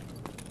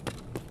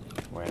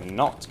 We're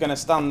not going to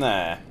stand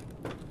there.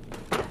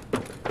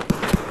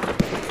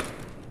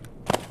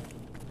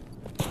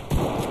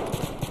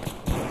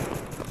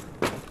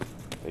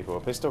 People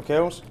with pistol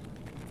kills.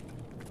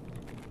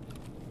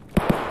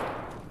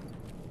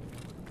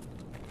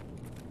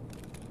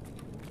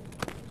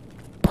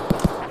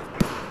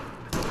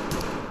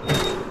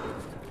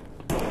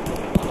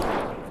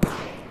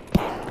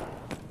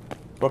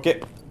 Book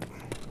it.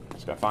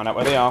 Let's go find out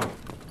where they are.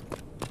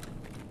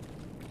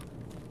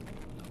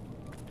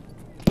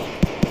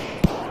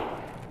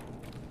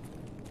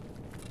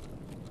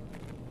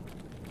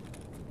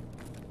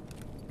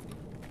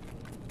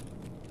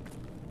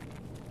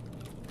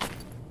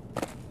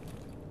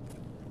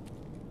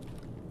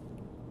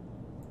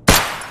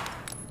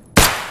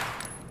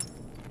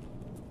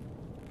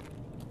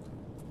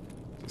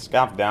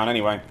 Scav down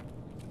anyway.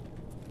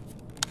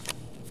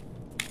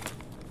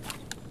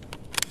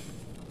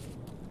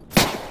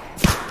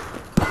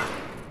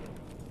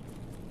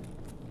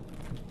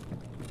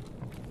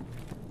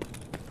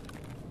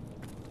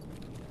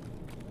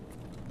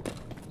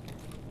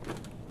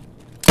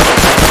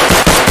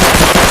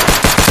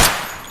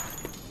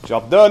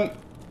 Job done.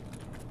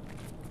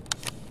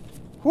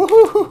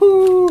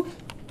 Woohoo!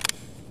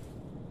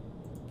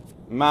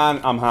 Man,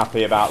 I'm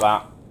happy about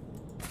that.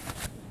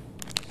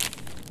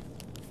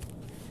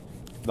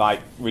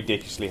 Like,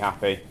 ridiculously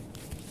happy.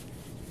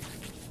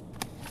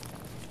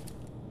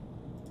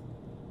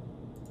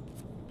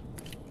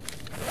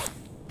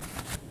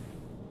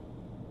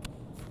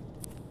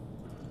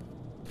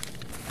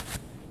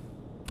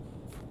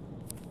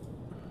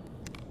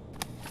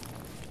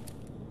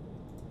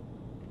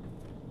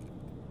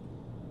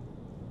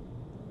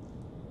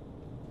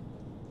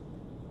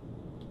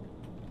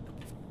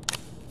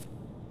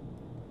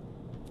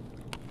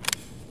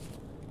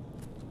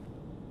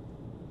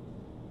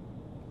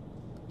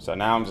 So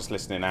now I'm just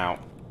listening out.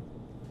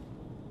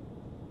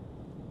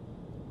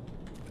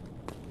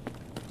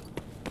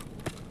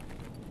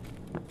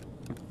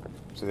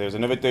 So there was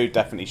another dude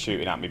definitely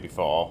shooting at me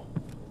before.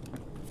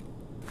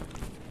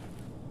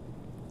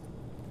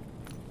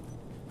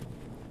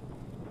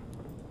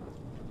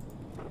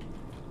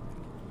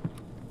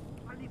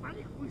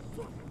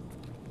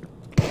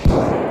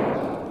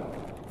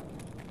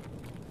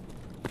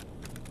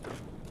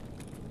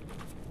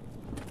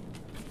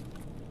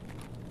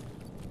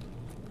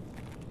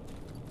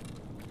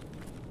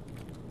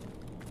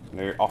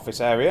 New office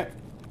area.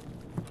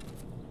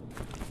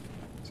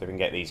 See if we can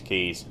get these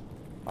keys.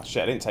 Oh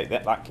shit, I didn't take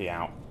that key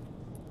out.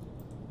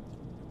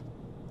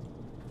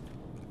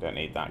 Don't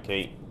need that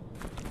key.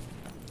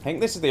 I think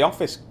this is the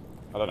office.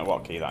 I don't know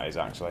what key that is,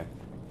 actually.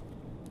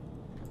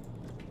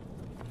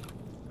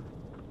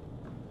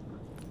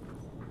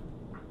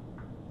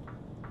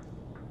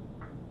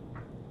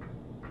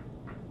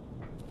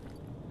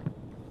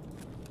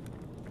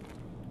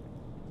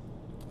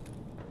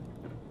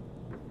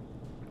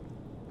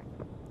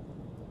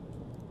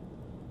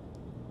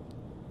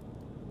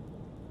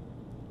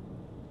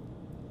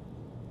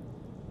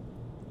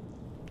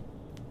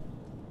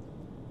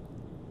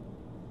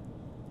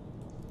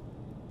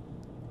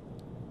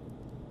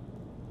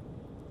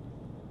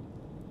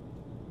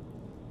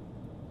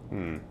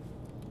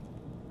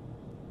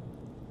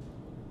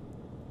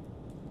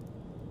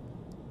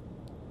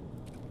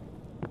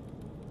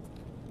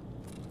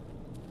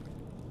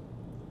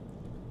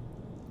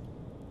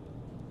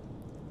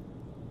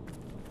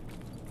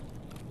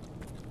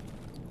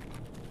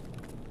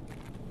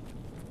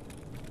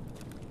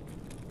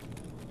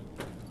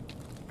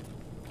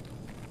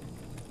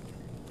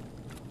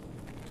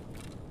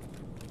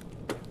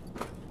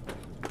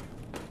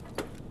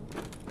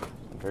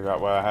 Figure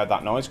out where I heard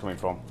that noise coming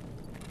from.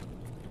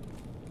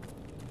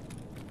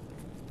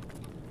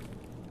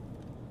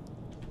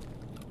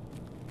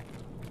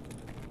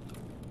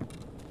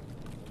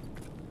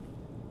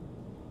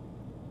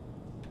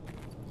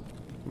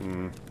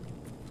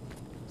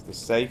 Is this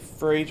safe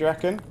free, do you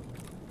reckon?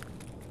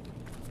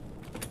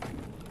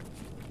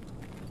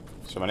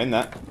 Someone in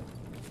there.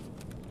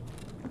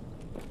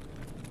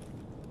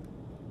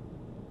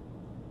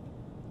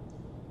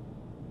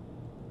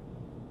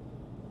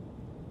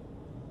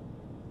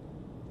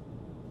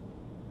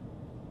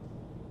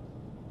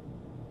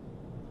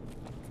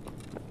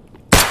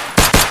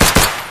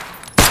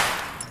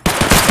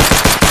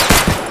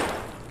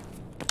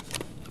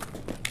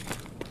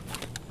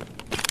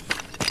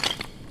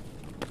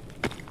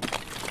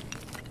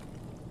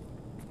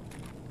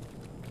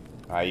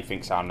 He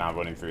thinks I'm now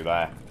running through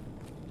there.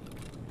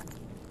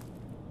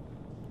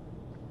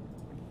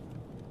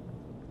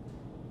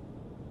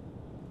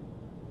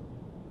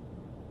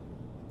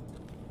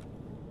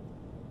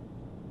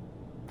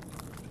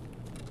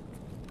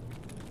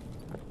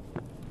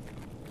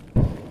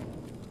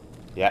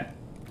 Yeah.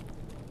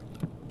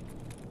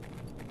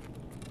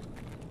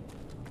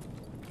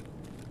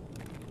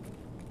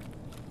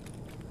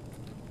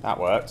 That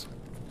worked.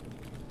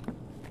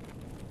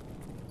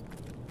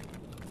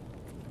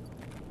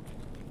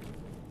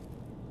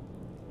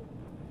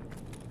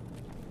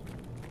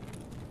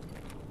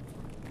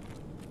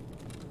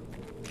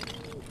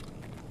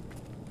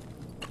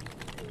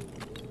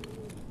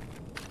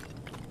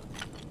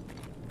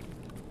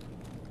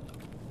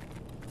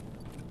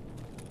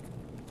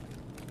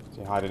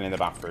 Hiding in the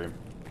bathroom.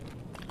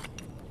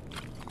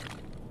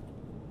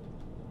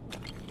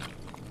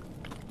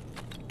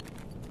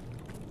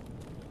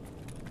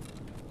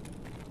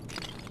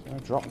 A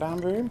drop down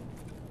room?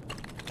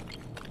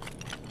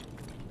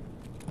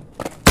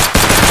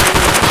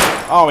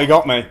 Oh, he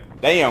got me.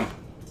 Damn.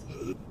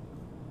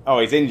 Oh,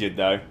 he's injured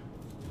though.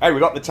 Hey,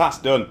 we got the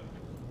task done.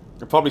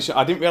 I probably should.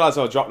 I didn't realise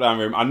I was drop down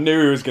room. I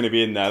knew he was going to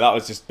be in there. That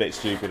was just a bit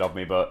stupid of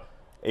me, but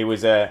he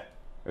was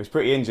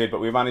pretty injured.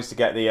 But we managed to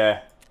get the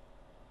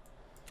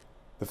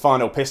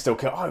final pistol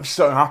kill. Oh, I'm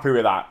so happy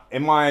with that.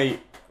 In my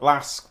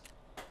last...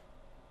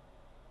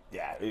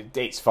 Yeah,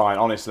 it's fine,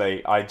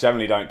 honestly. I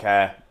generally don't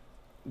care.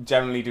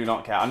 Generally do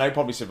not care. I know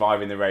probably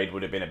surviving the raid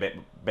would have been a bit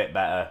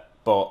better,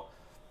 but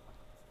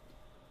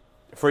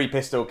 3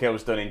 pistol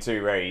kills done in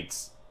 2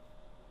 raids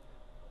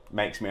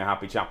makes me a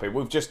happy chappy.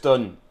 We've just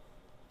done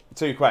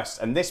 2 quests,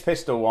 and this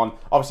pistol one,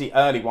 obviously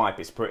early wipe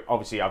is pretty...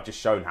 Obviously, I've just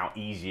shown how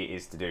easy it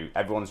is to do.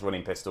 Everyone's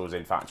running pistols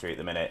in factory at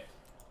the minute.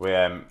 We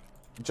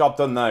job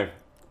done though.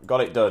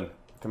 Got it done.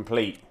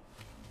 Complete.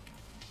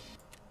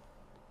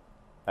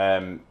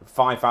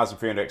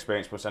 5,300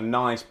 experience plus a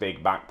nice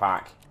big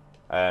backpack.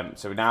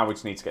 So now we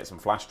just need to get some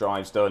flash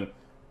drives done.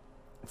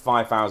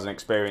 5,000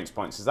 experience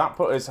points. Does that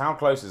put us... How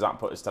close does that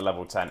put us to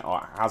level 10?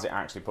 Or has it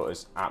actually put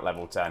us at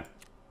level 10?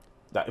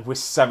 We're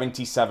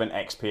 77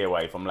 XP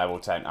away from level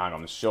 10. Hang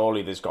on.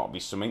 Surely there's got to be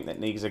something that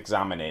needs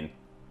examining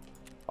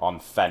on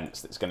fence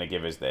that's going to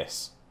give us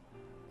this.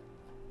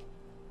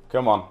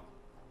 Come on.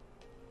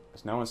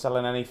 Is no one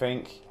selling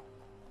anything?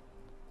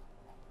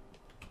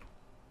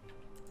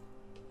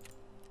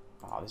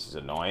 Oh, this is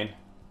annoying.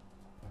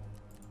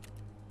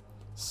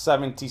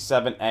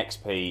 77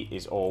 XP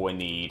is all we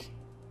need.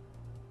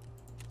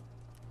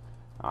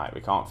 Alright, we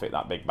can't fit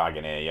that big bag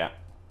in here yet.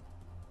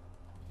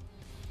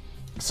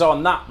 So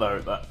on that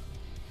note,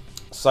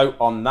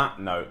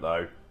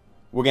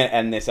 we're going to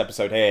end this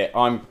episode here.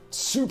 I'm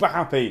super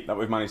happy that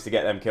we've managed to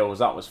get them kills.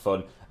 That was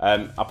fun.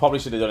 I probably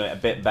should have done it a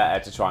bit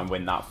better to try and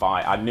win that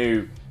fight. I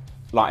knew...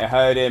 Like, I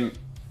heard him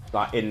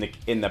like in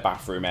the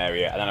bathroom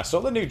area, and then I saw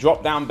the new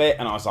drop down bit,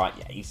 and I was like,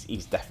 yeah,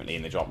 he's definitely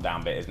in the drop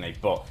down bit, isn't he?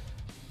 But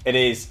it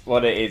is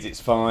what it is. It's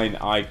fine.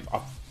 I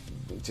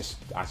just,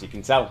 as you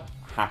can tell,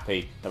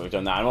 happy that we've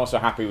done that. I'm also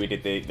happy we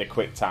did the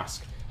quick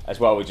task as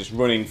well. We're just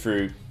running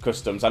through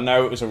customs. I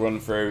know it was a run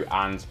through,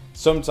 and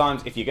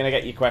sometimes if you're going to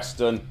get your quests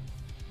done,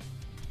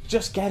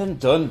 just get them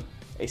done.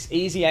 It's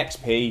easy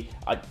XP.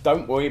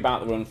 Don't worry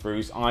about the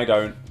run-throughs. I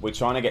don't. We're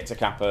trying to get to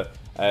kappa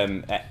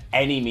at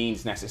any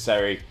means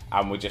necessary,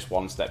 and we're just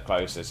one step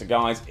closer. So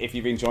guys, if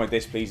you've enjoyed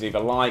this, please leave a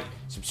like,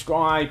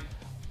 subscribe,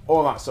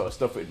 all that sort of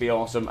stuff. It'd be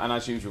awesome. And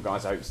as usual,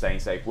 guys, I hope you're staying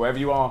safe wherever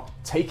you are.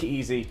 Take it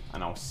easy,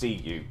 and I'll see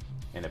you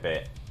in a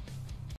bit.